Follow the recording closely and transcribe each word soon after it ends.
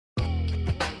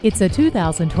It's a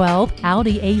 2012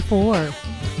 Audi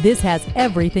A4. This has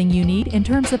everything you need in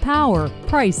terms of power,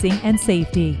 pricing, and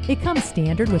safety. It comes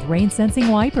standard with rain-sensing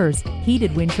wipers,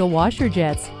 heated windshield washer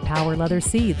jets, power leather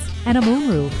seats, and a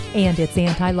moonroof. And its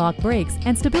anti-lock brakes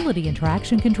and stability and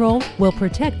traction control will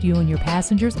protect you and your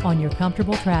passengers on your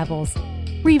comfortable travels.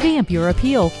 Revamp your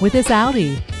appeal with this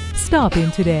Audi. Stop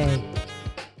in today.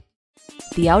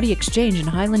 The Audi Exchange in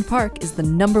Highland Park is the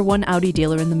 #1 Audi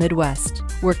dealer in the Midwest.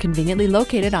 We're conveniently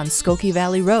located on Skokie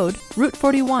Valley Road, Route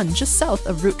 41, just south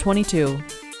of Route 22.